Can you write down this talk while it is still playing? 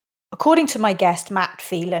According to my guest, Matt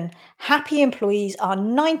Phelan, happy employees are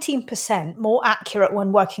 19% more accurate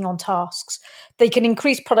when working on tasks. They can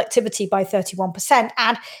increase productivity by 31%.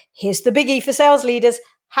 And here's the biggie for sales leaders,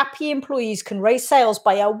 happy employees can raise sales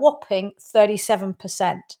by a whopping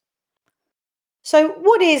 37%. So,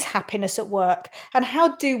 what is happiness at work and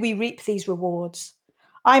how do we reap these rewards?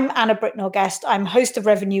 I'm Anna Britnell Guest. I'm host of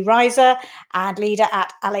Revenue Riser and leader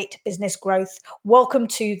at Alate Business Growth. Welcome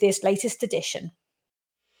to this latest edition.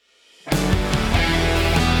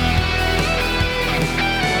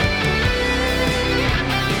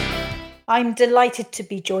 I'm delighted to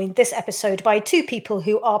be joined this episode by two people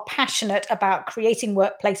who are passionate about creating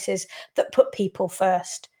workplaces that put people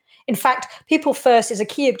first. In fact, people first is a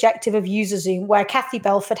key objective of UserZoom, where Kathy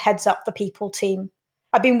Belford heads up the people team.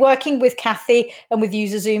 I've been working with Kathy and with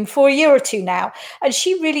UserZoom for a year or two now, and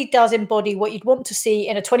she really does embody what you'd want to see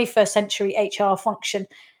in a 21st century HR function,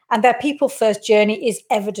 and their people first journey is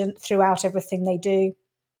evident throughout everything they do.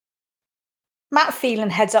 Matt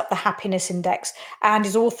Phelan heads up the Happiness Index and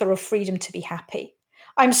is author of Freedom to Be Happy.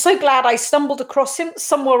 I'm so glad I stumbled across him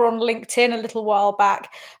somewhere on LinkedIn a little while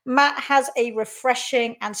back. Matt has a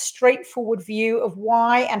refreshing and straightforward view of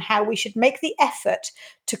why and how we should make the effort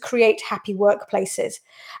to create happy workplaces.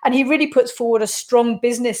 And he really puts forward a strong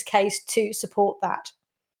business case to support that.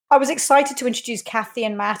 I was excited to introduce Kathy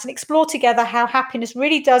and Matt and explore together how happiness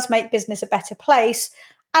really does make business a better place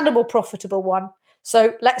and a more profitable one.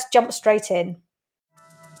 So let's jump straight in.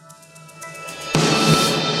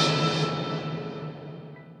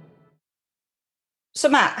 So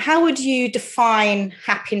Matt, how would you define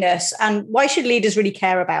happiness and why should leaders really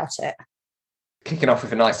care about it? Kicking off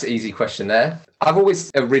with a nice, easy question there. I've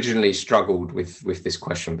always originally struggled with this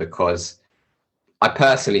question because I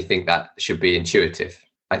personally think that should be intuitive.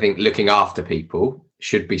 I think looking after people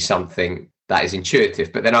should be something that is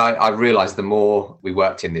intuitive. But then I realized the more we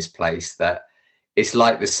worked in this place that it's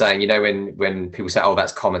like the saying, you know, when people say, oh,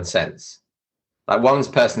 that's common sense. Like one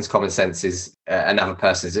person's common sense is another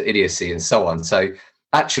person's idiocy and so on. So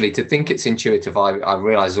actually to think it's intuitive, I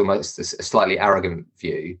realize almost a slightly arrogant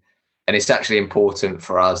view. And it's actually important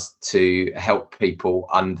for us to help people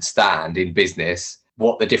understand in business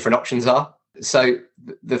what the different options are. So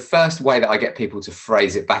the first way that I get people to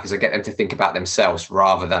phrase it back is I get them to think about themselves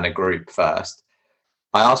rather than a group first.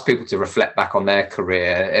 I ask people to reflect back on their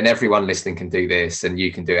career, and everyone listening can do this, and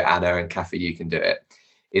you can do it, Anna, and Kathy, you can do it.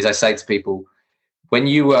 Is I say to people, when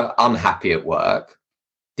you were unhappy at work,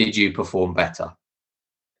 did you perform better?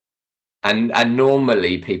 And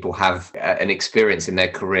normally people have an experience in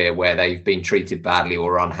their career where they've been treated badly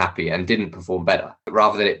or unhappy and didn't perform better.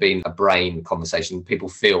 Rather than it being a brain conversation, people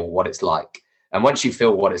feel what it's like. And once you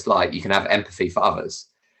feel what it's like, you can have empathy for others.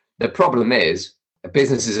 The problem is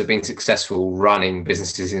businesses have been successful running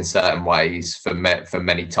businesses in certain ways for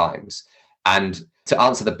many times. And to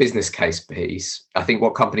answer the business case piece, I think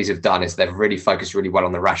what companies have done is they've really focused really well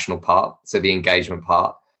on the rational part, so the engagement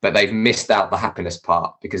part, but they've missed out the happiness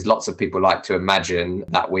part because lots of people like to imagine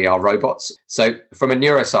that we are robots. So from a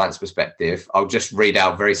neuroscience perspective, I'll just read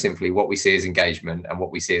out very simply what we see as engagement and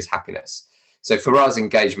what we see as happiness. So for us,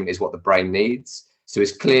 engagement is what the brain needs. So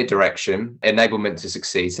it's clear direction, enablement to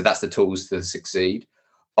succeed. So that's the tools to succeed,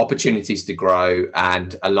 opportunities to grow,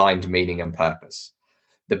 and aligned meaning and purpose.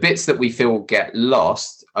 The bits that we feel get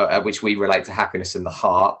lost, which we relate to happiness in the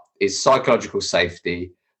heart, is psychological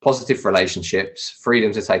safety, positive relationships,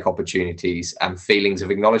 freedom to take opportunities, and feelings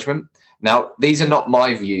of acknowledgement. Now, these are not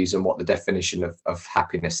my views on what the definition of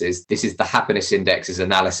happiness is. This is the Happiness Index's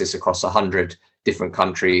analysis across 100 different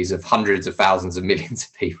countries of hundreds of thousands of millions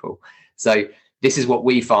of people. So this is what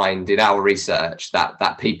we find in our research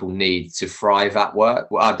that people need to thrive at work.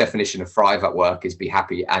 Well, our definition of thrive at work is be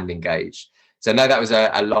happy and engaged. So I know that was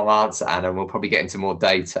a long answer, Anna, and we'll probably get into more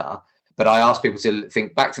data. But I ask people to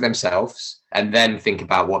think back to themselves and then think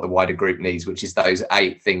about what the wider group needs, which is those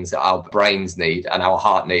 8 things that our brains need and our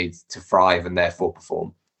heart needs to thrive and therefore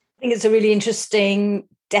perform. I think it's a really interesting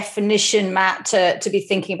definition, Matt, to be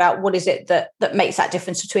thinking about what is it that makes that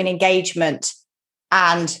difference between engagement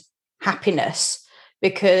and happiness,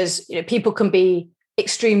 because people can be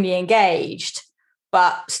extremely engaged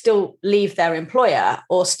but still leave their employer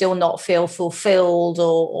or still not feel fulfilled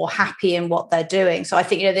or happy in what they're doing. So I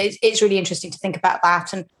think it's really interesting to think about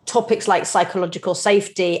that, and topics like psychological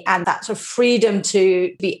safety and that sort of freedom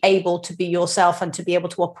to be able to be yourself and to be able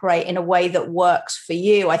to operate in a way that works for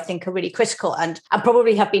you, I think are really critical and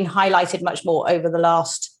probably have been highlighted much more over the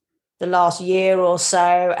last the last year or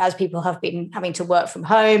so, as people have been having to work from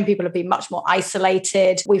home, people have been much more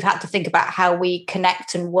isolated. We've had to think about how we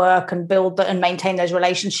connect and work and build and maintain those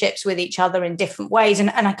relationships with each other in different ways,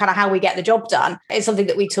 and kind of how we get the job done. It's something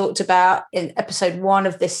that we talked about in episode 1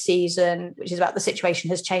 of this season, which is about the situation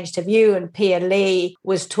has changed to view. And Pia Lee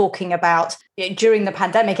was talking about during the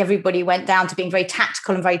pandemic, everybody went down to being very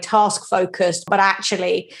tactical and very task focused, but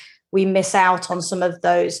actually we miss out on some of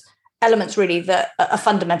those elements really that are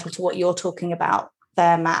fundamental to what you're talking about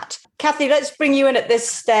there, Matt. Kathy, let's bring you in at this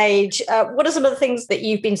stage. What are some of the things that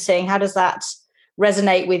you've been seeing? How does that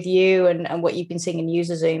resonate with you and what you've been seeing in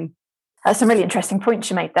UserZoom? That's some really interesting points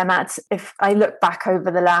you made there, Matt. If I look back over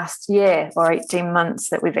the last year or 18 months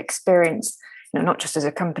that we've experienced, not just as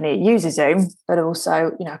a company at UserZoom, but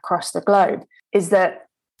also, across the globe, is that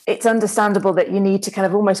it's understandable that you need to kind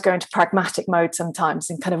of almost go into pragmatic mode sometimes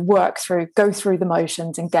and kind of go through the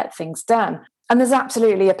motions and get things done. And there's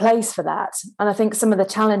absolutely a place for that. And I think some of the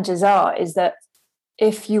challenges is that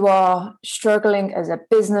if you are struggling as a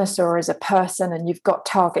business or as a person and you've got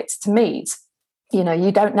targets to meet,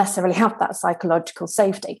 you don't necessarily have that psychological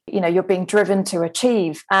safety. You're being driven to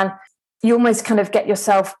achieve, and you almost kind of get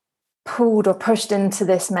yourself pulled or pushed into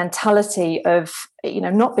this mentality of,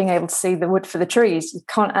 not being able to see the wood for the trees. You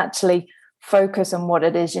can't actually focus on what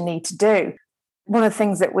it is you need to do. One of the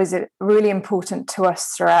things that was really important to us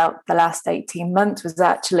throughout the last 18 months was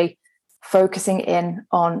actually focusing in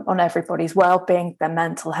on everybody's well-being, their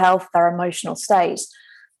mental health, their emotional state,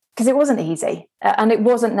 because it wasn't easy. And it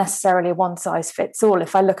wasn't necessarily a one-size-fits-all.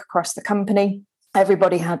 If I look across the company,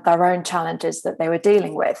 everybody had their own challenges that they were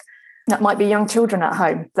dealing with. That might be young children at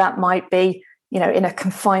home. That might be, in a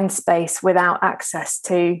confined space without access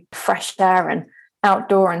to fresh air and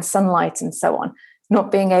outdoor and sunlight and so on,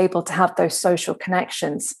 not being able to have those social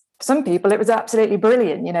connections. Some people, it was absolutely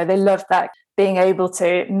brilliant. They loved that, being able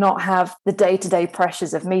to not have the day-to-day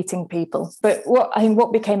pressures of meeting people. But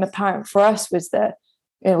what became apparent for us was that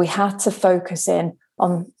we had to focus in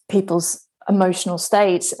on people's emotional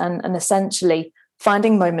states and essentially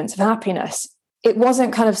finding moments of happiness. It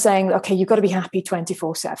wasn't kind of saying, okay, you've got to be happy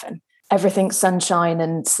 24/7. Everything's sunshine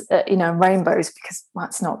and rainbows, because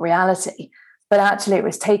that's not reality. But actually, it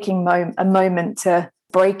was taking a moment to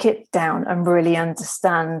break it down and really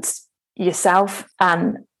understand yourself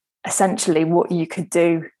and essentially what you could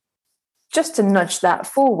do just to nudge that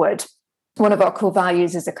forward. One of our core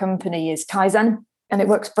values as a company is Kaizen, and it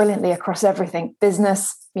works brilliantly across everything: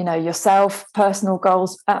 business, yourself, personal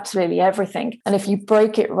goals, absolutely everything. And if you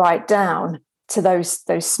break it right down to those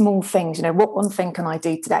small things, what one thing can I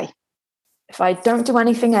do today? If I don't do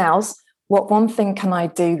anything else, what one thing can I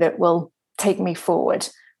do that will take me forward?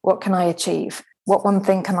 What can I achieve? What one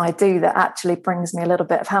thing can I do that actually brings me a little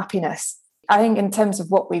bit of happiness? I think in terms of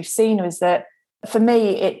what we've seen was that for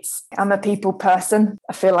me, I'm a people person.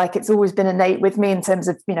 I feel like it's always been innate with me in terms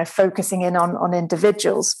of, focusing in on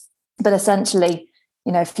individuals. But essentially,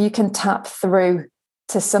 if you can tap through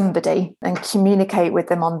to somebody and communicate with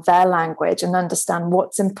them on their language and understand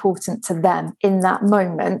what's important to them in that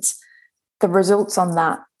moment, the results on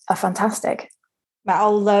that are fantastic. Matt,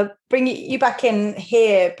 I'll bring you back in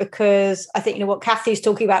here, because I think what Kathy's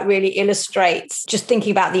talking about really illustrates just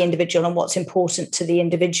thinking about the individual and what's important to the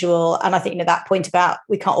individual. And I think that point about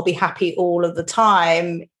we can't all be happy all of the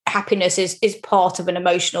time. Happiness is part of an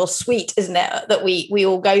emotional suite, isn't it, that we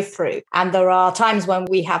all go through. And there are times when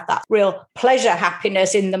we have that real pleasure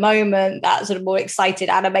happiness in the moment, that sort of more excited,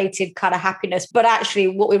 animated kind of happiness. But actually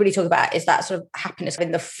what we really talk about is that sort of happiness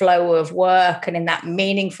in the flow of work and in that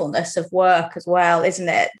meaningfulness of work as well, isn't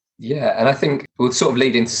it? Yeah, and I think we'll sort of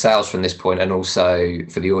lead into sales from this point, and also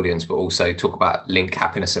for the audience, but also talk about link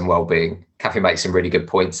happiness and well-being. Kathy makes some really good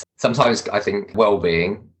points. Sometimes I think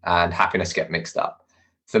well-being and happiness get mixed up.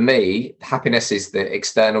 For me, happiness is the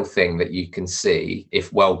external thing that you can see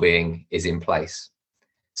if well-being is in place.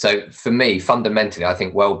 So for me, fundamentally, I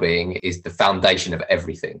think well-being is the foundation of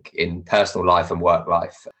everything in personal life and work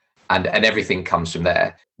life. And everything comes from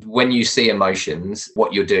there. When you see emotions,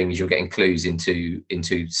 what you're doing is you're getting clues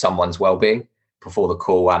into someone's well-being. Before the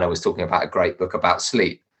call, Anna was talking about a great book about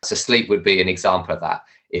sleep. So sleep would be an example of that.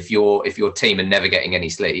 If your team are never getting any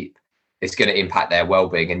sleep, it's going to impact their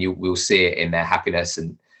well-being, and you will see it in their happiness.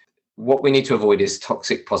 And what we need to avoid is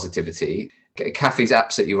toxic positivity. Kathy's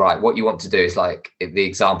absolutely right. What you want to do is like the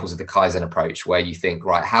examples of the Kaizen approach, where you think,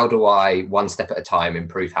 right, how do I one step at a time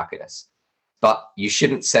improve happiness? But you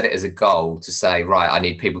shouldn't set it as a goal to say, right, I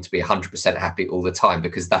need people to be 100% happy all the time,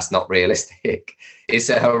 because that's not realistic. It's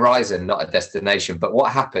a horizon, not a destination. But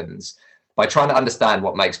what happens by trying to understand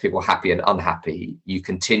what makes people happy and unhappy, you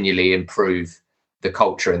continually improve the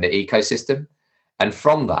culture and the ecosystem. And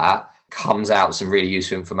from that, comes out some really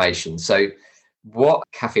useful information. So what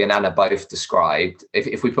Kathy and Anna both described,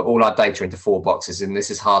 if we put all our data into 4 boxes, and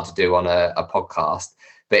this is hard to do on a podcast,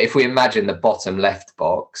 but if we imagine the bottom left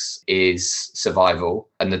box is survival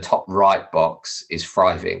and the top right box is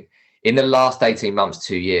thriving, in the last 18 months,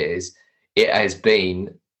 2 years, it has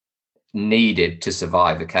been needed to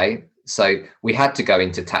survive, okay? So we had to go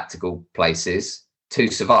into tactical places to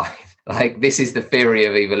survive. Like, this is the theory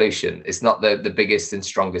of evolution. It's not the biggest and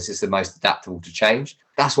strongest, it's the most adaptable to change.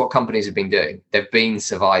 That's what companies have been doing. They've been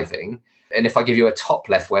surviving. And if I give you a top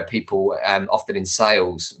left, where people often in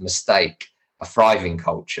sales mistake a thriving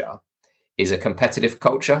culture is a competitive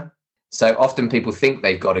culture. So often people think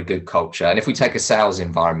they've got a good culture. And if we take a sales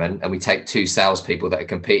environment and we take 2 salespeople that are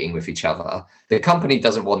competing with each other, the company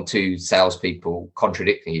doesn't want 2 salespeople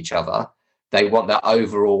contradicting each other. They want that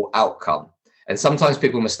overall outcome. And sometimes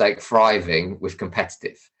people mistake thriving with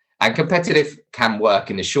competitive. And competitive can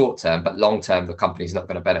work in the short term, but long term, the company's not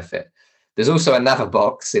going to benefit. There's also another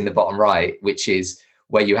box in the bottom right, which is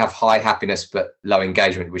where you have high happiness but low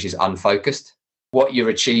engagement, which is unfocused. What you're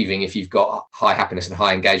achieving if you've got high happiness and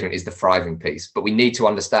high engagement is the thriving piece. But we need to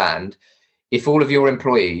understand, if all of your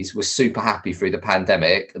employees were super happy through the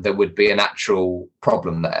pandemic, there would be an actual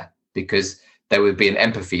problem there, because there would be an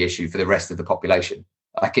empathy issue for the rest of the population.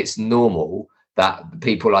 Like, it's normal that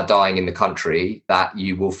people are dying in the country, that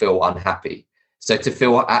you will feel unhappy. So to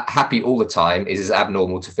feel happy all the time is as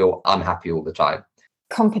abnormal to feel unhappy all the time.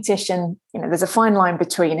 Competition, there's a fine line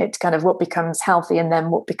between it, kind of what becomes healthy and then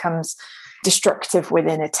what becomes destructive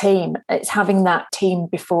within a team. It's having that team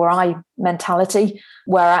before I mentality,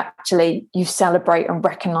 where actually you celebrate and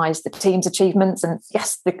recognize the team's achievements and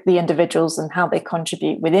yes, the individuals and how they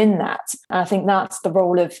contribute within that. And I think that's the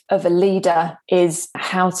role of a leader, is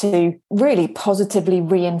how to really positively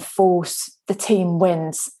reinforce the team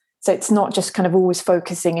wins. So it's not just kind of always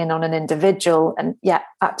focusing in on an individual, and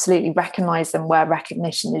absolutely recognize them where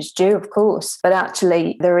recognition is due, of course. But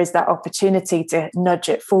actually there is that opportunity to nudge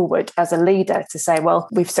it forward as a leader to say, well,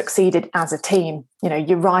 we've succeeded as a team.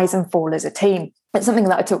 You rise and fall as a team. It's something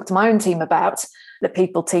that I talk to my own team about, the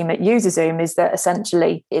people team at UserZoom, is that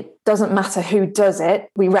essentially it doesn't matter who does it,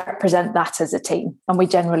 we represent that as a team, and we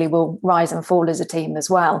generally will rise and fall as a team as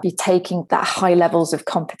well. You're taking that high levels of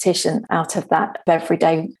competition out of that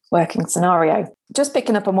everyday working scenario. Just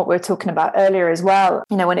picking up on what we were talking about earlier as well,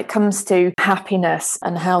 when it comes to happiness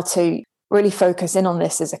and how to really focus in on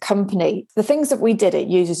this as a company, the things that we did at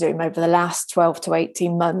UserZoom over the last 12 to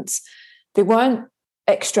 18 months, they weren't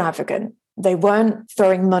extravagant. They weren't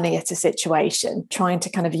throwing money at a situation, trying to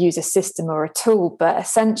kind of use a system or a tool, but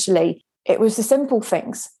essentially it was the simple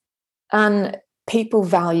things. And people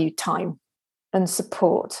value time and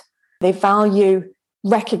support. They value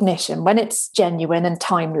recognition when it's genuine and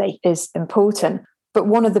timely is important. But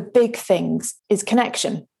one of the big things is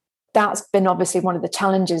connection. That's been obviously one of the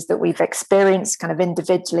challenges that we've experienced kind of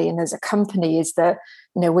individually and as a company, is that,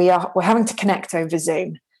 we're having to connect over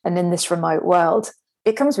Zoom, and in this remote world,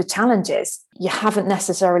 it comes with challenges. You haven't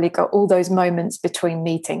necessarily got all those moments between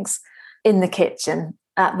meetings, in the kitchen,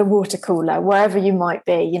 at the water cooler, wherever you might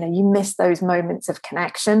be. You miss those moments of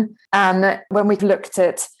connection. And when we've looked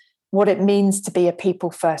at what it means to be a people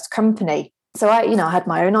first company, so I had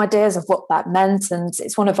my own ideas of what that meant, and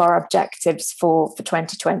it's one of our objectives for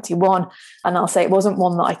 2021. And I'll say it wasn't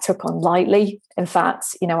one that I took on lightly. In fact,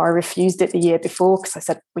 I refused it the year before because I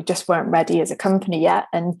said we just weren't ready as a company yet.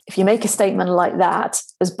 And if you make a statement like that,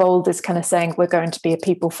 as bold as kind of saying we're going to be a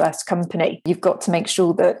people first company, you've got to make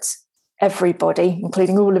sure that everybody,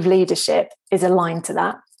 including all of leadership, is aligned to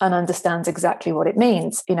that and understands exactly what it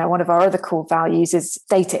means. One of our other core values is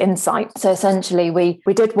data insight. So essentially we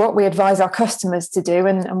did what we advise our customers to do,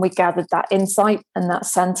 and we gathered that insight and that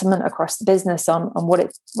sentiment across the business on what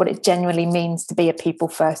it genuinely means to be a people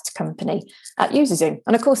first company at UserZoom.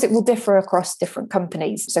 And of course it will differ across different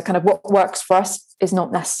companies. So kind of what works for us is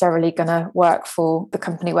not necessarily going to work for the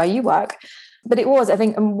company where you work. But it was, I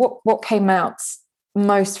think, and what came out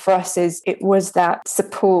most for us is it was that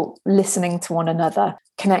support, listening to one another,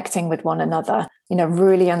 connecting with one another,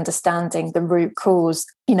 really understanding the root cause,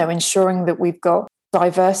 ensuring that we've got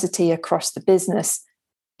diversity across the business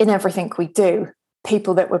in everything we do,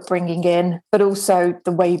 people that we're bringing in, but also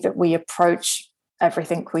the way that we approach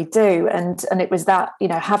everything we do. And it was that,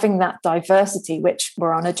 having that diversity, which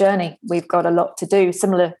we're on a journey, we've got a lot to do.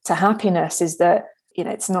 Similar to happiness is that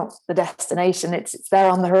it's not the destination, it's there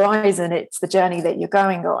on the horizon, it's the journey that you're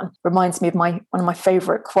going on. Reminds me of one of my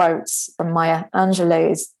favorite quotes from Maya Angelou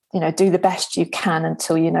is, do the best you can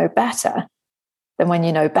until you know better. Then when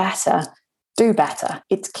you know better, do better.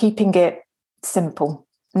 It's keeping it simple,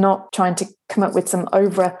 not trying to come up with some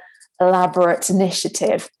over elaborate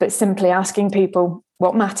initiative, but simply asking people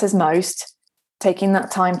what matters most, taking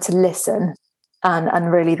that time to listen,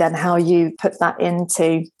 and really then how you put that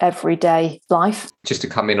into everyday life. Just to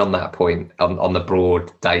come in on that point, on the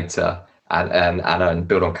broad data and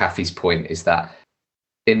build on Kathy's point, is that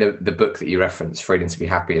in the book that you referenced, Freedom to be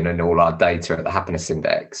Happy, and in all our data at the Happiness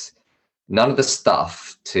Index, none of the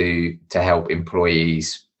stuff to help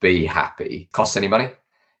employees be happy costs any money.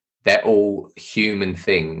 They're all human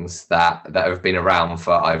things that have been around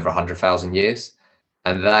for over 100,000 years.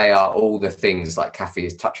 And they are all the things like Kathy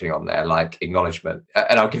is touching on there, like acknowledgement.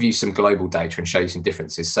 And I'll give you some global data and show you some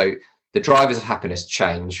differences. So the drivers of happiness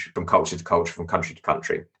change from culture to culture, from country to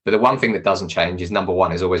country. But the one thing that doesn't change is, number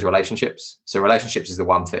one, is always relationships. So relationships is the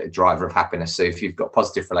one driver of happiness. So if you've got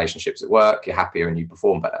positive relationships at work, you're happier and you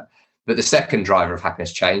perform better. But the second driver of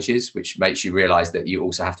happiness changes, which makes you realize that you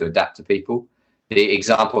also have to adapt to people. The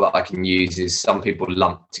example that I can use is some people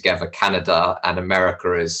lump together Canada and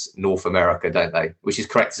America as North America, don't they? Which is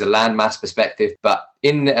correct as a landmass perspective. But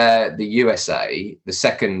in the USA, the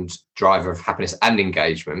second driver of happiness and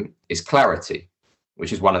engagement is clarity,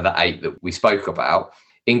 which is one of the 8 that we spoke about.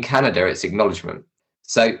 In Canada, it's acknowledgement.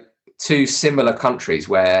 So 2 similar countries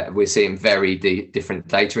where we're seeing very different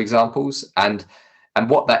data examples. And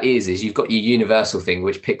what that is you've got your universal thing,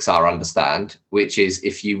 which Pixar understand, which is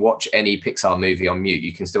if you watch any Pixar movie on mute,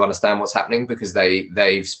 you can still understand what's happening because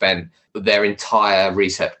they've spent their entire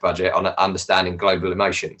research budget on understanding global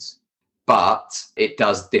emotions. But it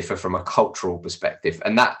does differ from a cultural perspective.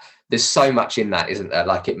 And that there's so much in that, isn't there?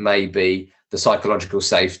 Like it may be the psychological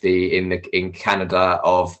safety in Canada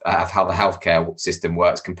of how the healthcare system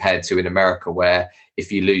works compared to in America, where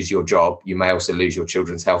if you lose your job, you may also lose your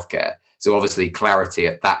children's healthcare. So obviously clarity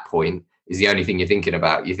at that point is the only thing you're thinking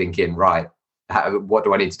about. You're thinking, right, what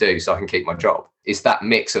do I need to do so I can keep my job? It's that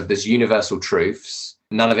mix of there's universal truths.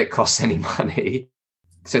 None of it costs any money.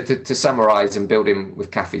 So to summarize and build in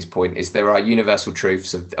with Kathy's point is there are universal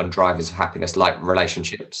truths on drivers of happiness, like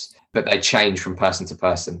relationships, but they change from person to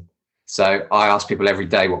person. So I ask people every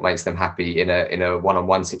day what makes them happy in a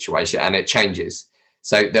one-on-one situation, and it changes.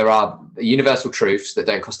 So there are universal truths that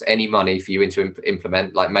don't cost any money for you to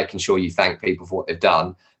implement, like making sure you thank people for what they've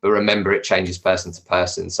done. But remember, it changes person to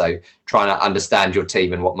person. So trying to understand your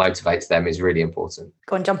team and what motivates them is really important.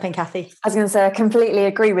 Go on, jump in, Kathy. I was going to say, I completely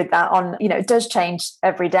agree with that on, it does change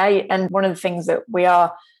every day. And one of the things that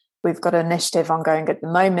we've got an initiative ongoing at the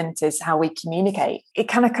moment is how we communicate. It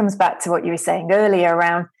kind of comes back to what you were saying earlier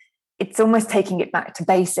around it's almost taking it back to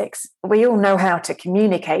basics. We all know how to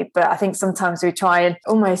communicate, but I think sometimes we try and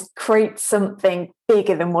almost create something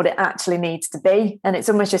bigger than what it actually needs to be. And it's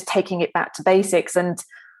almost just taking it back to basics. And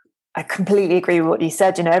I completely agree with what you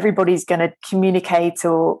said. Everybody's going to communicate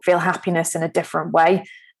or feel happiness in a different way.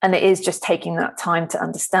 And it is just taking that time to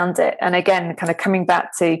understand it. And again, kind of coming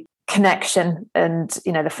back to connection and,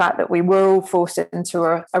 the fact that we were all forced into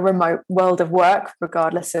a remote world of work,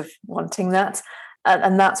 regardless of wanting that.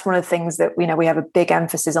 And that's one of the things that we have a big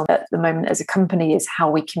emphasis on at the moment as a company is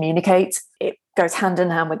how we communicate. It goes hand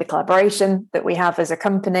in hand with the collaboration that we have as a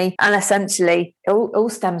company. And essentially, it all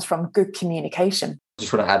stems from good communication. I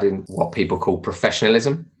just want to add in what people call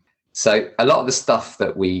professionalism. So a lot of the stuff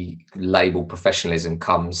that we label professionalism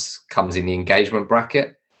comes in the engagement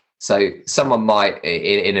bracket. So someone might,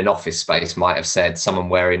 in an office space, might have said someone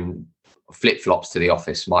wearing flip-flops to the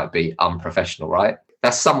office might be unprofessional, right?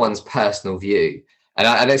 That's someone's personal view.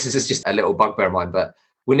 And this is just a little bugbear of mine, but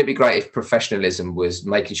wouldn't it be great if professionalism was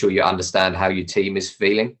making sure you understand how your team is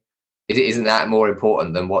feeling? Isn't that more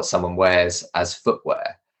important than what someone wears as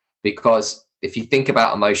footwear? Because if you think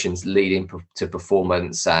about emotions leading to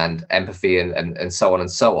performance and empathy and so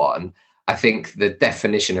on, I think the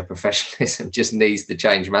definition of professionalism just needs to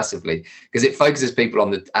change massively because it focuses people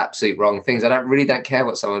on the absolute wrong things. I really don't care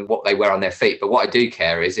what they wear on their feet. But what I do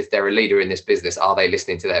care is if they're a leader in this business, are they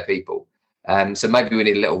listening to their people? So maybe we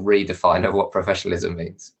need a little redefine of what professionalism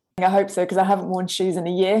means. I hope so, because I haven't worn shoes in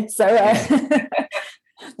a year. So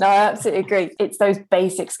no, I absolutely agree. It's those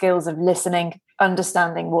basic skills of listening,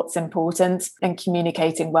 understanding what's important and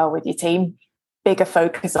communicating well with your team. Bigger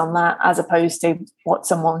focus on that as opposed to what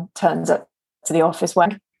someone turns up to the office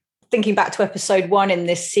wearing. Thinking back to episode 1 in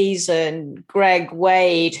this season, Greg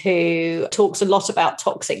Wade, who talks a lot about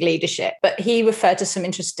toxic leadership, but he referred to some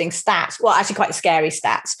interesting stats, well, actually quite scary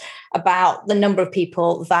stats, about the number of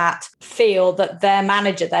people that feel that their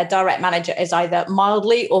manager, their direct manager, is either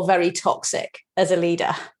mildly or very toxic as a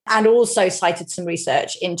leader. And also cited some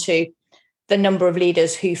research into the number of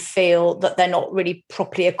leaders who feel that they're not really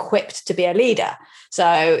properly equipped to be a leader. So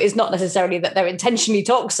it's not necessarily that they're intentionally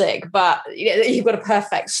toxic, but you've got a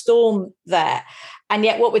perfect storm there. And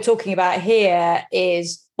yet what we're talking about here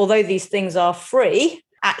is, although these things are free,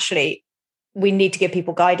 actually, we need to give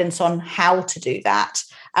people guidance on how to do that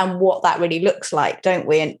and what that really looks like, don't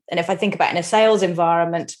we? And if I think about in a sales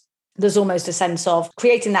environment, there's almost a sense of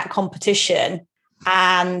creating that competition,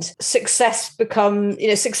 and success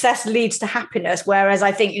leads to happiness. Whereas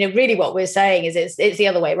I think, really what we're saying is it's the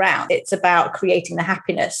other way around. It's about creating the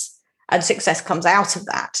happiness, and success comes out of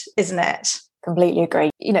that, isn't it? Completely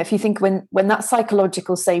agree. If you think when that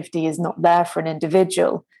psychological safety is not there for an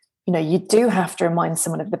individual, you do have to remind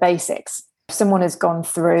someone of the basics. If someone has gone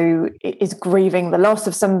through, is grieving the loss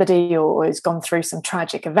of somebody, or has gone through some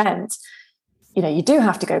tragic event, you do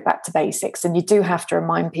have to go back to basics, and you do have to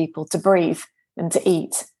remind people to breathe and to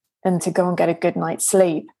eat and to go and get a good night's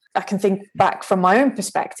sleep. I can think back from my own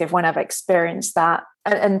perspective when I've experienced that.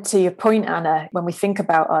 And to your point, Anna, when we think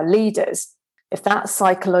about our leaders, if that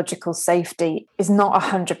psychological safety is not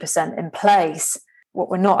 100% in place, what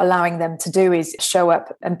we're not allowing them to do is show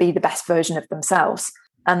up and be the best version of themselves.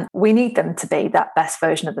 And we need them to be that best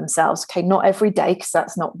version of themselves. Okay, not every day, because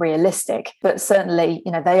that's not realistic, but certainly,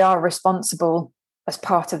 they are responsible as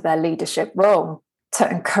part of their leadership role to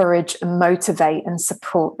encourage and motivate and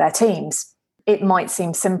support their teams. It might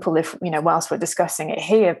seem simple if, whilst we're discussing it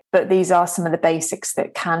here, but these are some of the basics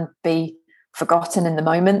that can be forgotten in the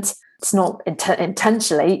moment. It's not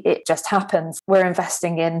intentionally, it just happens. We're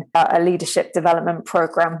investing in a leadership development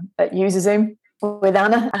program at UserZoom with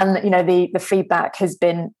Anna, and the feedback has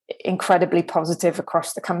been incredibly positive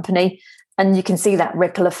across the company, and you can see that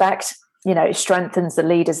ripple effect. It strengthens the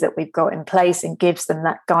leaders that we've got in place and gives them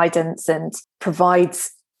that guidance and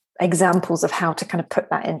provides examples of how to kind of put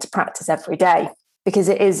that into practice every day, because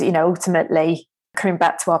it is, ultimately coming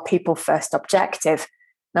back to our people first objective.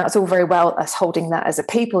 Now, it's all very well us holding that as a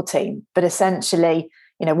people team, but essentially,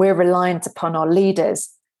 we're reliant upon our leaders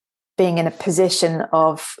being in a position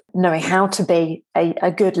of knowing how to be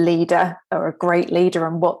a good leader or a great leader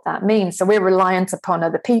and what that means. So we're reliant upon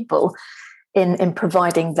other people in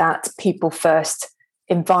providing that people first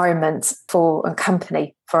environment for a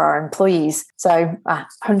company for our employees. So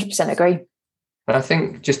 100% agree. And I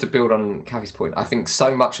think, just to build on Kathy's point, I think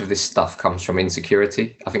so much of this stuff comes from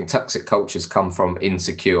insecurity. I think toxic cultures come from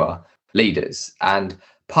insecure leaders. And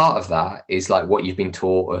part of that is like what you've been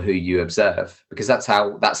taught or who you observe, because that's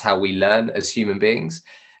how we learn as human beings.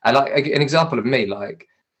 And like an example of me, like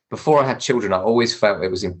before I had children, I always felt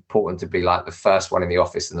it was important to be like the first one in the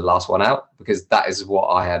office and the last one out, because that is what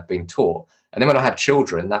I had been taught. And then when I had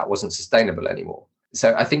children, that wasn't sustainable anymore.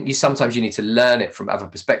 So I think sometimes you need to learn it from other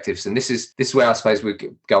perspectives. And this is where I suppose we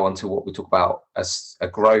go on to what we talk about as a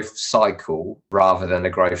growth cycle rather than a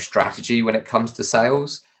growth strategy when it comes to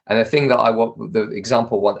sales. And the thing that the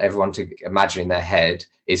example I want everyone to imagine in their head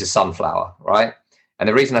is a sunflower, right? And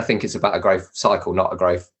the reason I think it's about a growth cycle, not a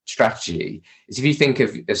growth strategy, is if you think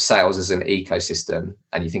of sales as an ecosystem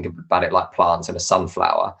and you think about it like plants and a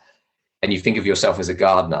sunflower, and you think of yourself as a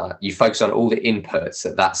gardener, you focus on all the inputs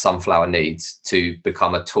that sunflower needs to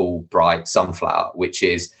become a tall, bright sunflower, which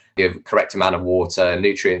is the correct amount of water,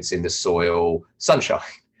 nutrients in the soil, sunshine,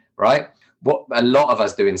 right? What a lot of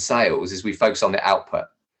us do in sales is we focus on the output.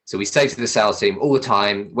 So we say to the sales team all the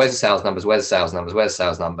time, where's the sales numbers, where's the sales numbers, where's the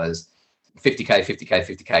sales numbers, 50K, 50K,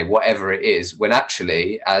 50K, whatever it is, when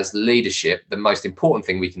actually as leadership, the most important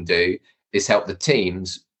thing we can do is help the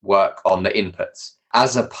teams work on the inputs,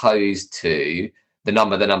 as opposed to the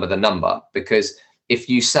number. Because if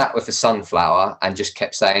you sat with a sunflower and just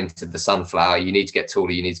kept saying to the sunflower, you need to get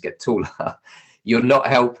taller, you're not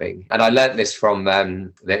helping. And I learned this from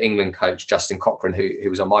the England coach, Justin Cochran, who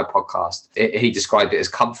was on my podcast. He described it as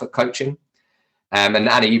comfort coaching. And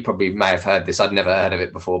Anna, you probably may have heard this. I'd never heard of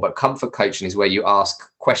it before, but comfort coaching is where you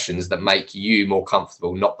ask questions that make you more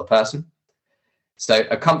comfortable, not the person. So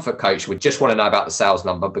a comfort coach would just want to know about the sales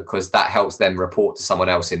number because that helps them report to someone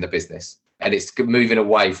else in the business. And it's moving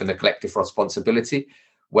away from the collective responsibility.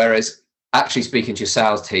 Whereas actually speaking to your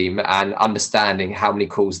sales team and understanding how many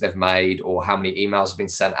calls they've made or how many emails have been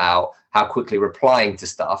sent out, how quickly replying to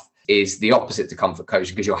stuff is the opposite to comfort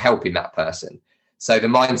coaching, because you're helping that person. So the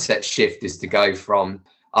mindset shift is to go from,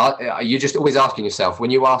 you're just always asking yourself,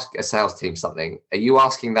 when you ask a sales team something, are you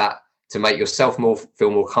asking that to make yourself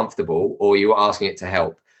feel more comfortable, or are you asking it to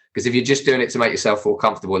help? Because if you're just doing it to make yourself feel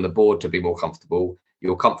comfortable and the board to be more comfortable,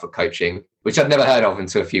 you're comfort coaching, which I'd never heard of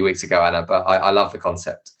until a few weeks ago, Anna, but I love the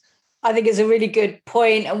concept. I think it's a really good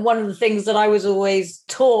point. And one of the things that I was always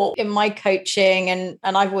taught in my coaching and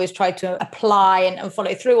I've always tried to apply and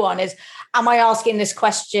follow through on is, am I asking this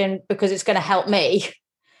question because it's going to help me?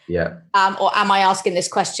 Yeah. Or am I asking this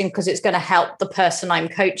question because it's going to help the person I'm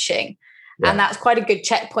coaching? And that's quite a good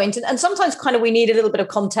checkpoint. And sometimes kind of we need a little bit of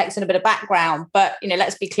context and a bit of background. But,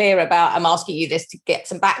 let's be clear about, I'm asking you this to get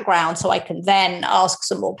some background so I can then ask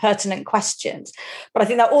some more pertinent questions. But I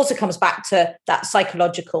think that also comes back to that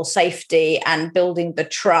psychological safety and building the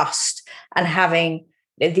trust and having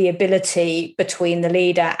the ability between the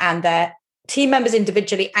leader and their team members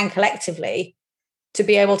individually and collectively to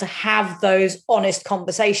be able to have those honest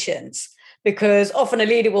conversations. Because often a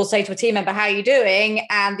leader will say to a team member, how are you doing?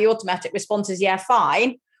 And the automatic response is, yeah,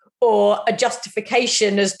 fine. Or a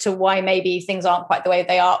justification as to why maybe things aren't quite the way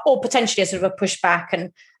they are, or potentially a sort of a pushback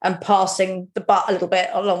and passing the butt a little bit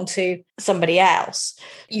along to somebody else.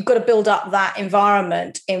 You've got to build up that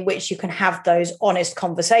environment in which you can have those honest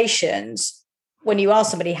conversations. When you ask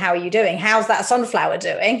somebody, how are you doing? How's that sunflower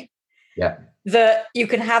doing? Yeah. That you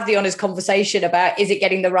can have the honest conversation about, is it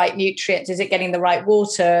getting the right nutrients? Is it getting the right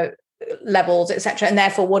water levels, etc.? And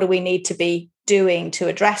therefore, what do we need to be doing to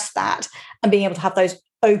address that? And being able to have those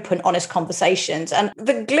open, honest conversations. And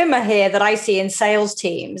the glimmer here that I see in sales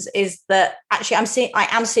teams is that actually I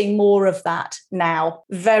am seeing more of that now.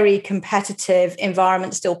 Very competitive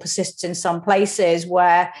environment still persists in some places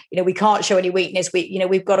where, we can't show any weakness.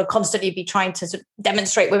 We've got to constantly be trying to sort of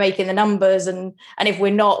demonstrate we're making the numbers. And if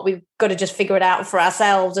we're not, we've got to just figure it out for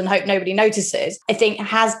ourselves and hope nobody notices. I think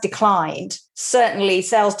has declined. Certainly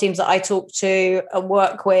sales teams that I talk to and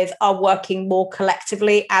work with are working more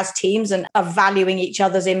collectively as teams and are valuing each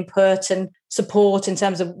other's input and support in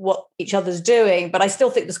terms of what each other's doing. But I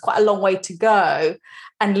still think there's quite a long way to go,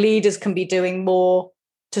 and leaders can be doing more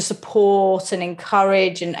to support and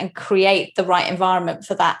encourage and create the right environment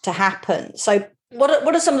for that to happen. So what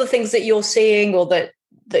are some of the things that you're seeing or that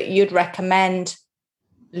you'd recommend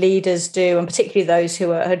leaders do, and particularly those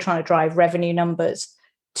who are trying to drive revenue numbers,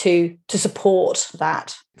 to support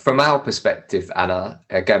that? From our perspective, Anna,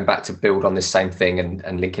 going back to build on this same thing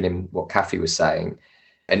and linking in what Kathy was saying,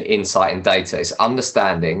 and insight and data is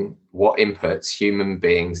understanding what inputs human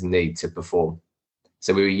beings need to perform.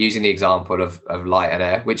 So we were using the example of light and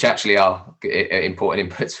air, which actually are important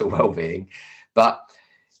inputs for well-being. But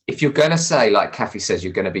if you're going to say, like Kathy says,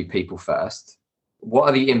 you're going to be people first, what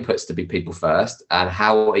are the inputs to be people first? And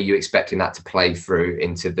how are you expecting that to play through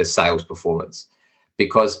into the sales performance?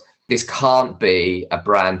 Because this can't be a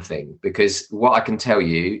brand thing. Because what I can tell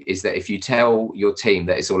you is that if you tell your team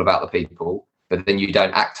that it's all about the people, but then you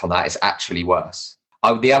don't act on that, it's actually worse.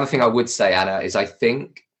 The other thing I would say, Anna, is I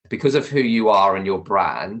think because of who you are and your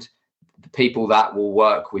brand, the people that will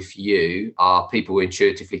work with you are people who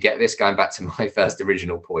intuitively get this. Going back to my first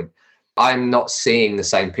original point, I'm not seeing the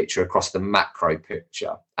same picture across the macro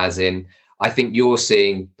picture, as in, I think you're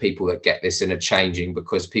seeing people that get this and are changing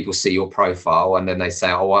because people see your profile and then they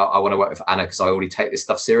say, oh, well, I want to work with Anna because I already take this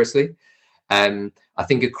stuff seriously. I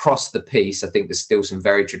think across the piece, I think there's still some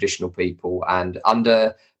very traditional people, and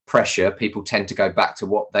under pressure, people tend to go back to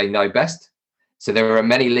what they know best. So there are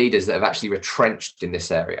many leaders that have actually retrenched in this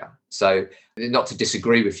area. So not to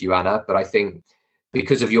disagree with you, Anna, but I think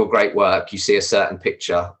because of your great work, you see a certain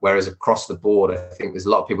picture, whereas across the board, I think there's a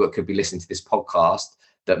lot of people that could be listening to this podcast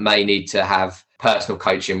that may need to have personal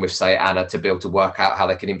coaching with, say, Anna, to be able to work out how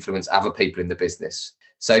they can influence other people in the business.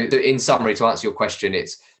 So in summary, to answer your question,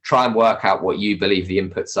 it's try and work out what you believe the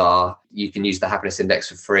inputs are. You can use the happiness index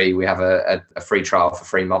for free. We have a free trial for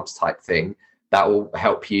 3 months type thing that will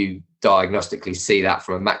help you diagnostically see that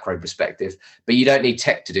from a macro perspective. But you don't need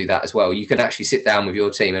tech to do that as well. You can actually sit down with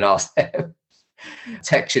your team and ask them.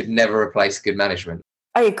 Tech should never replace good management.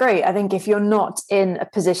 I agree. I think if you're not in a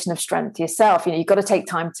position of strength yourself, you've got to take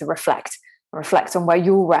time to reflect on where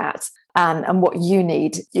you're at and what you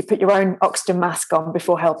need. You put your own oxygen mask on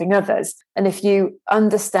before helping others. And if you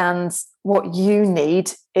understand what you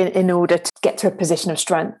need in order to get to a position of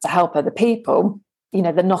strength to help other people,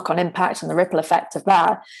 the knock-on impact and the ripple effect of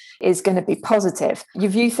that is going to be positive. You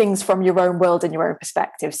view things from your own world and your own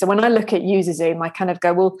perspective. So when I look at UserZoom, I kind of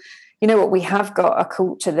go, well, you know what, we have got a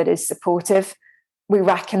culture that is supportive. We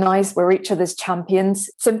recognize we're each other's champions.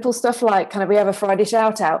 Simple stuff like we have a Friday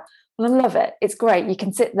shout out. And I love it. It's great. You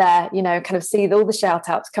can sit there, kind of see all the shout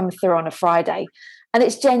outs coming through on a Friday. And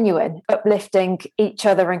it's genuine, uplifting each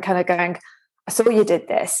other and kind of going, I saw you did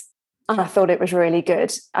this and I thought it was really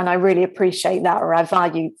good. And I really appreciate that, or I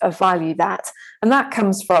value that. And that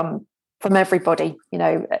comes from everybody,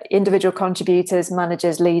 individual contributors,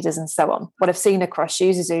 managers, leaders, and so on. What I've seen across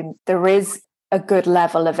UserZoom, there is a good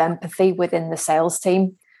level of empathy within the sales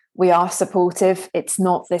team. We are supportive. It's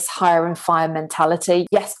not this hire and fire mentality.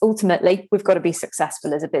 Yes, ultimately, we've got to be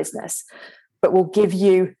successful as a business, but we'll give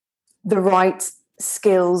you the right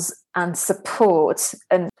skills and support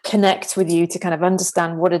and connect with you to kind of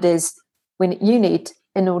understand what it is when you need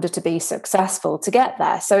in order to be successful to get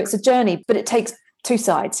there. So it's a journey, but it takes two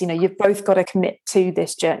sides. You've both got to commit to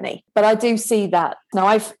this journey. But I do see that now.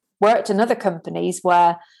 I've worked in other companies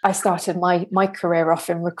where I started my career off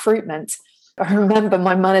in recruitment. I remember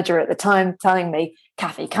my manager at the time telling me,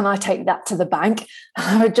 Kathy, can I take that to the bank?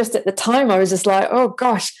 Just at the time, I was just like, oh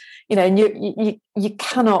gosh, and you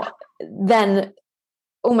cannot then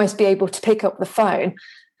almost be able to pick up the phone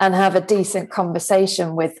and have a decent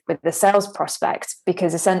conversation with the sales prospect,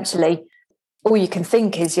 because essentially all you can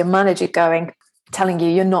think is your manager telling you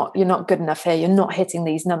you're not good enough here, you're not hitting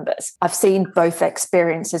these numbers. I've seen both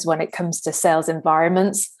experiences when it comes to sales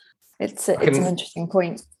environments. It's an interesting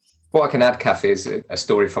point. What I can add, Kathy, is a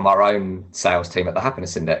story from our own sales team at the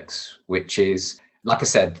Happiness Index, which is, like I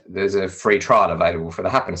said, there's a free trial available for the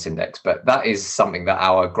Happiness Index, but that is something that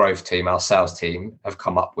our growth team, our sales team have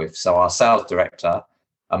come up with. So our sales director,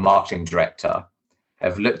 a marketing director,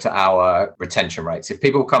 have looked at our retention rates. If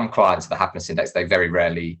people become clients of the Happiness Index, they very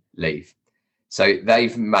rarely leave. So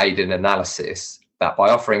they've made an analysis that by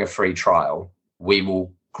offering a free trial, we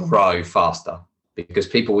will grow faster, because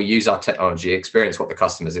people will use our technology, experience what the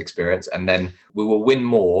customers experience, and then we will win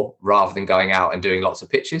more rather than going out and doing lots of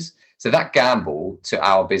pitches. So that gamble to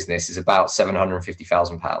our business is about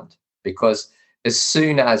 £750,000, because as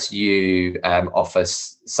soon as you offer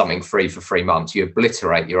something free for 3 months, you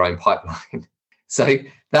obliterate your own pipeline. So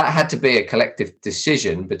that had to be a collective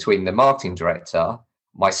decision between the marketing director,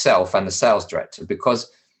 myself, and the sales director,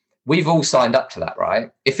 because we've all signed up to that,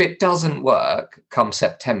 right? If it doesn't work come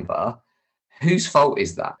September, whose fault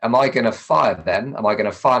is that? Am I going to fire them? Am I going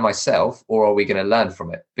to fire myself? Or are we going to learn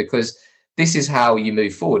from it? Because this is how you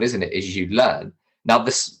move forward, isn't it? Is you learn. Now,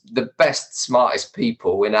 the best, smartest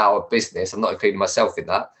people in our business, I'm not including myself in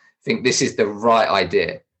that, think this is the right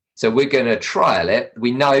idea. So we're going to trial it.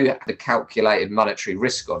 We know the calculated monetary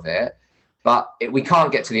risk of it, but we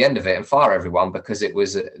can't get to the end of it and fire everyone because it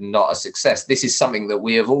was not a success. This is something that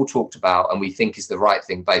we have all talked about and we think is the right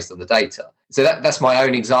thing based on the data. So that's my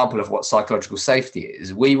own example of what psychological safety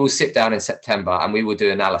is. We will sit down in September and we will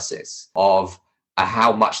do analysis of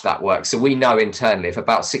how much that works. So we know internally if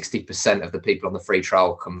about 60% of the people on the free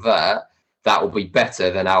trial convert, that will be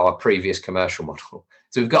better than our previous commercial model.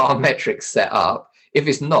 So we've got our metrics set up. If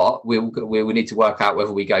it's not, we need to work out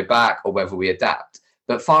whether we go back or whether we adapt.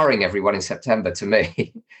 But firing everyone in September, to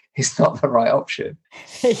me, is not the right option.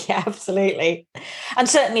 Yeah, absolutely. And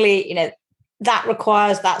certainly, that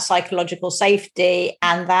requires that psychological safety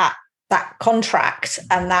and that contract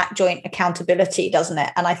and that joint accountability, doesn't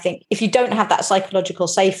it? And I think if you don't have that psychological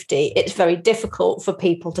safety, it's very difficult for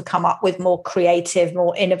people to come up with more creative,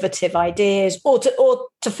 more innovative ideas, or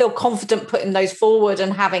to feel confident putting those forward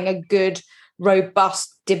and having a good,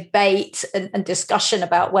 robust debate and discussion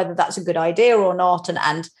about whether that's a good idea or not,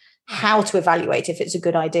 and how to evaluate if it's a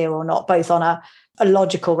good idea or not, both on a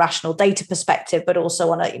logical, rational data perspective, but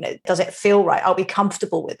also on does it feel right? I'll be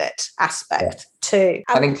comfortable with it aspect too.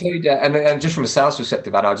 And include, and just from a sales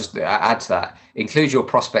perspective, and I'll just add to that, include your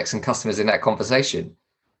prospects and customers in that conversation.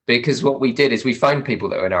 Because what we did is we phoned people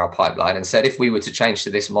that were in our pipeline and said, if we were to change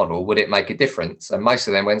to this model, would it make a difference? And most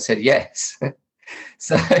of them went and said yes.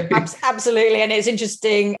 So absolutely. And it's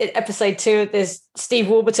interesting, in episode 2 of this, Steve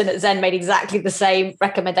Warburton at Zen made exactly the same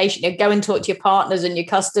recommendation. Go and talk to your partners and your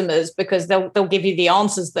customers, because they'll give you the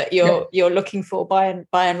answers that you're looking for by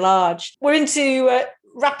and large. We're into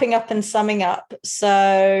wrapping up and summing up.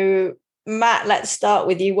 So Matt, let's start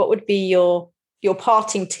with you. What would be your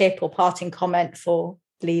parting tip or parting comment for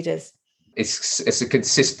leaders? It's a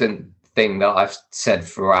consistent thing that I've said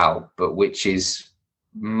throughout, but which is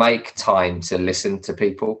make time to listen to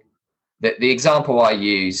people. The example I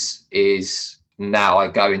use is, now I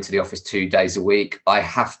go into the office 2 days a week. I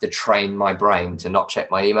have to train my brain to not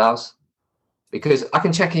check my emails, because I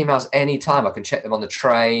can check emails anytime. I can check them on the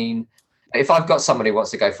train. If I've got somebody who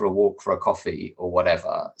wants to go for a walk, for a coffee or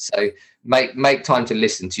whatever. So make time to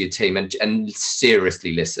listen to your team and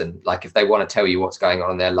seriously listen. Like if they want to tell you what's going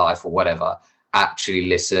on in their life or whatever, actually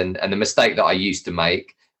listen. And the mistake that I used to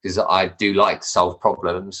make, because I do like to solve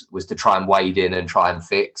problems, was to try and wade in and try and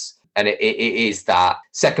fix. And it is that.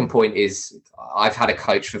 Second point is, I've had a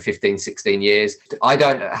coach for 15, 16 years. I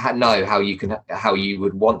don't know how you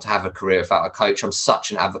would want to have a career without a coach. I'm such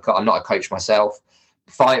an advocate. I'm not a coach myself.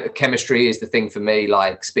 Chemistry is the thing for me.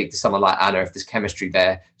 Like, speak to someone like Anna. If there's chemistry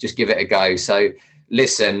there, just give it a go. So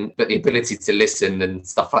listen, but the ability to listen and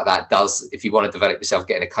stuff like that does, if you want to develop yourself,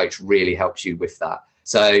 getting a coach really helps you with that.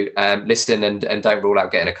 So listen and don't rule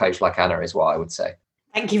out getting a coach like Anna is what I would say.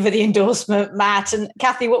 Thank you for the endorsement, Matt. And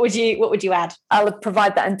Kathy, what would you add? I'll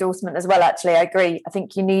provide that endorsement as well. Actually, I agree. I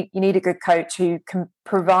think you need a good coach who can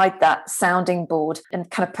provide that sounding board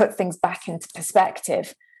and kind of put things back into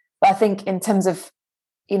perspective. But I think in terms of,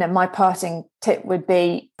 my parting tip would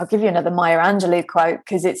be, I'll give you another Maya Angelou quote,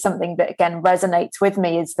 because it's something that again resonates with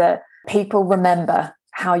me, is that people remember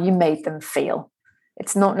how you made them feel.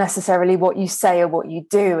 It's not necessarily what you say or what you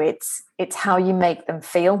do. It's how you make them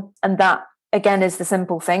feel, and that, again, is the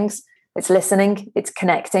simple things. It's listening, it's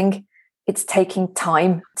connecting, it's taking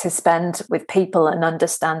time to spend with people and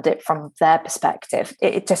understand it from their perspective.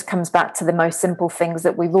 It just comes back to the most simple things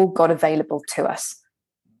that we've all got available to us.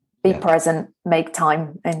 Be present, make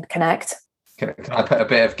time, and connect. Can I put a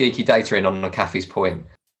bit of geeky data in on Kathy's point?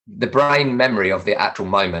 The brain memory of the actual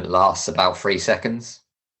moment lasts about 3 seconds.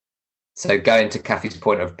 So going to Kathy's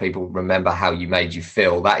point of people remember how you made you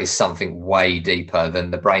feel, that is something way deeper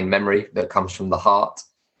than the brain memory that comes from the heart.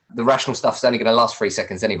 The rational stuff's only going to last 3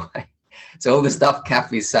 seconds anyway. So all the stuff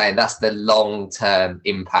Kathy's saying, that's the long-term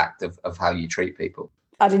impact of how you treat people.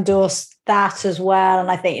 I'd endorse that as well.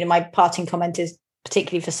 And I think my parting comment is,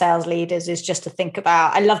 particularly for sales leaders, is just to think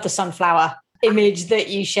about, I love the sunflower image that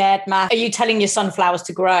you shared, Matt. Are you telling your sunflowers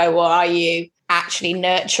to grow, or are you actually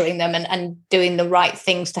nurturing them and doing the right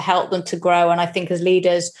things to help them to grow? And I think as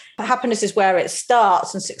leaders, happiness is where it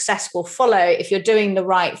starts and success will follow. If you're doing the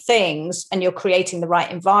right things and you're creating the right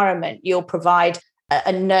environment, you'll provide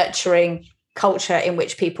a nurturing culture in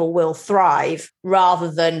which people will thrive,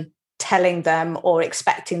 rather than telling them or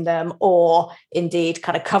expecting them, or indeed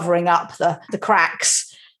kind of covering up the cracks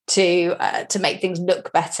to make things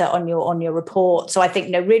look better on your report. So I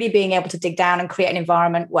think really being able to dig down and create an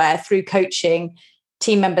environment where, through coaching,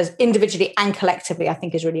 team members individually and collectively, I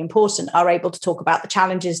think is really important, are able to talk about the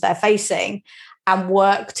challenges they're facing and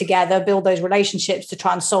work together, build those relationships to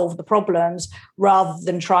try and solve the problems, rather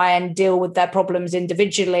than try and deal with their problems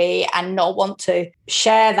individually and not want to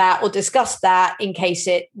share that or discuss that in case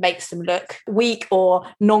it makes them look weak or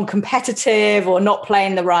non-competitive or not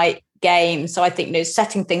playing the right game. So I think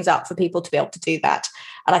setting things up for people to be able to do that.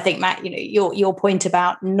 And I think, Matt, your point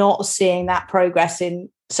about not seeing that progress in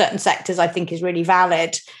certain sectors, I think is really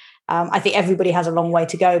valid. I think everybody has a long way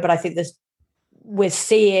to go, but I think we're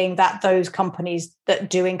seeing that those companies that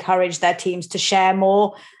do encourage their teams to share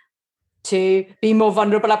more, to be more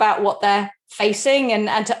vulnerable about what they're facing,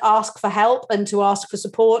 and to ask for help and to ask for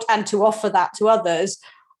support and to offer that to others,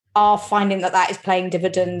 are finding that is paying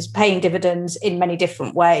dividends in many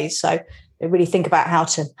different ways. So really think about how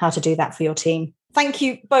to do that for your team. Thank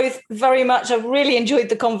you both very much. I've really enjoyed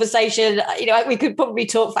the conversation. We could probably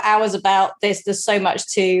talk for hours about this. There's so much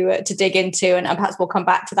to dig into, and perhaps we'll come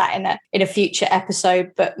back to that in a future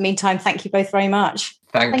episode. But meantime, thank you both very much.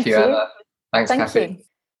 Thank you, Emma. Thanks, Kathy.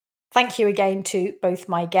 Thank you again to both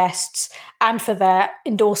my guests, and for their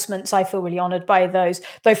endorsements. I feel really honoured by those.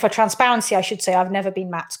 Though for transparency, I should say I've never been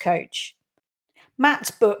Matt's coach.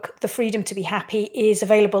 Matt's book, The Freedom to Be Happy, is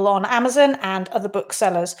available on Amazon and other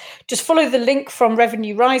booksellers. Just follow the link from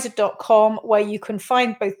revenueriser.com, where you can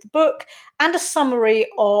find both the book and a summary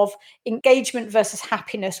of engagement versus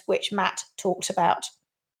happiness, which Matt talked about.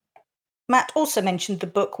 Matt also mentioned the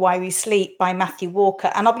book Why We Sleep by Matthew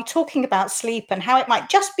Walker, and I'll be talking about sleep and how it might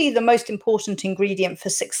just be the most important ingredient for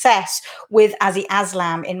success with Azi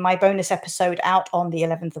Aslam in my bonus episode out on the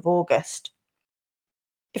 11th of August.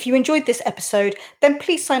 If you enjoyed this episode, then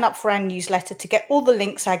please sign up for our newsletter to get all the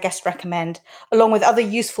links our guests recommend, along with other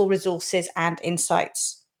useful resources and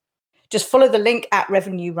insights. Just follow the link at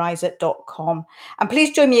revenueriser.com. And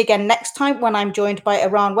please join me again next time when I'm joined by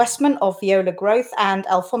Iran Westman of Viola Growth and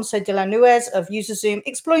Alfonso de la Nuez of UserZoom,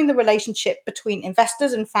 exploring the relationship between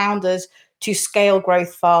investors and founders to scale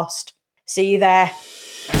growth fast. See you there.